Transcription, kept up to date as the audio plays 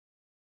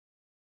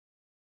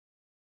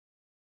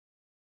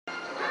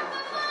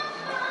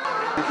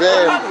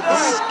bad.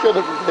 This is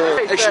gonna be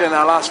bad. Actually, in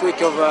our last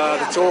week of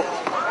the tour,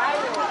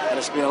 and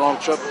it's been a long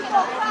trip.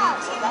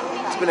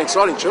 It's been an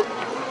exciting trip.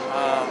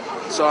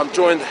 So I'm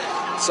joined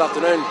this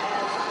afternoon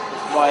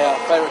with my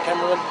favourite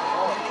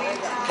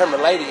camera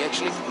lady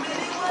actually,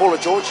 Paula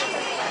George.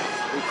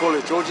 We call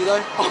her Georgie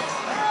though.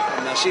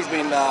 And she's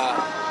been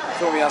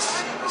filming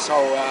us this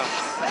whole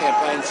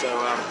campaign. So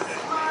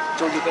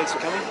Georgie, thanks for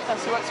coming.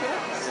 That's what it's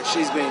And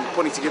she's been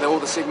putting together all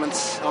the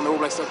segments on the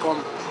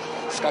allblacks.com,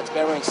 Skux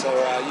Bandwagon, so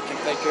you can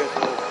thank her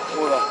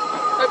for all the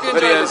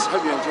videos.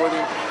 Hope you enjoy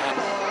them.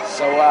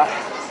 So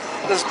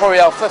this is probably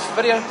our 5th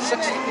video,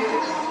 6th.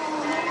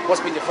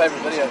 What's been your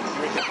favourite video?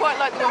 I quite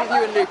like the one with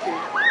you and Luku.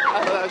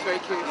 I thought that was very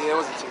cute. Yeah, it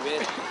wasn't too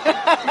bad.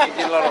 You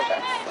get a lot of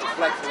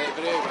flack for that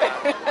video.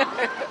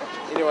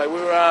 But anyway, we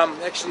were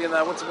actually in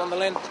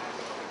Winterland, and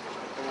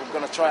we're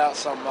going to try out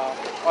some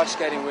ice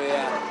skating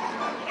where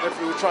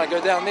hopefully we'll try and go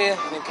down there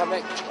and then come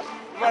back.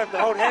 We might have to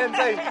hold hands,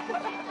 eh?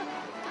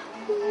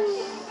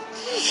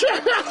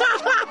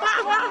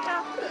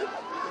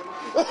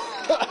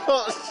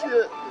 Oh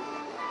shit.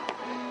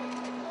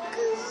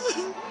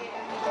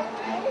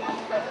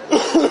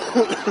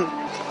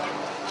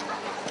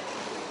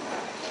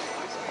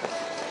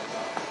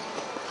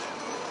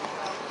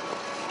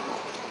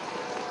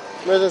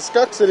 Imagine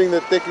Skux sitting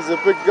that thick, he's a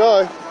big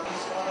guy.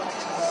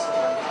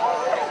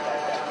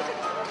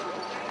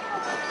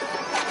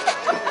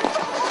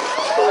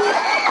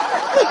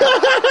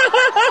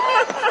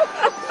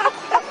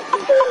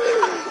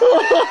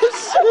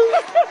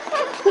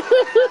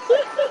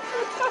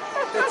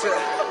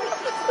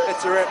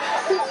 That's a wrap.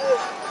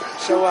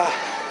 So,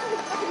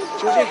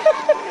 Georgie,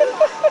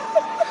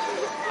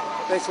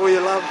 thanks for all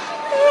your love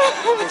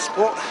and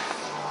support.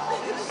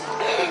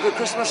 Have a good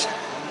Christmas.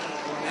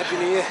 Happy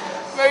New Year.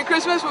 Merry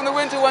Christmas from the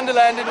Winter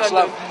Wonderland in London.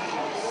 Love.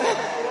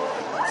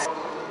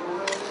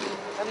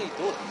 How do you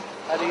do it?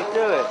 How do you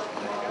do it?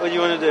 What do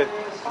you want to do?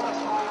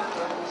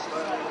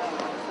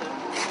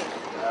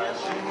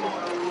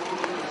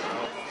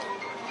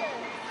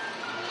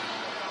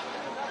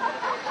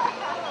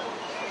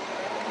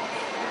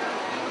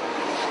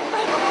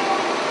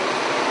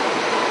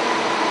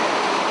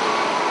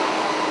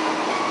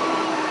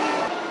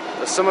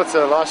 It's similar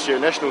to last year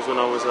Nationals when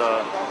I was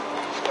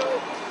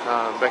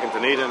back in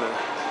Dunedin and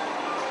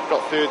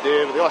got 3rd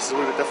there, but the ice is a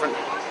little bit different.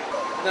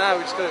 No,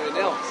 we just got it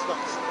now.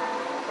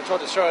 I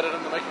tried to show it at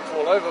him to make him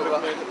fall over,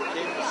 but...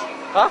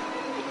 Huh?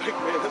 The big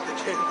man at the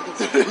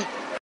canvas.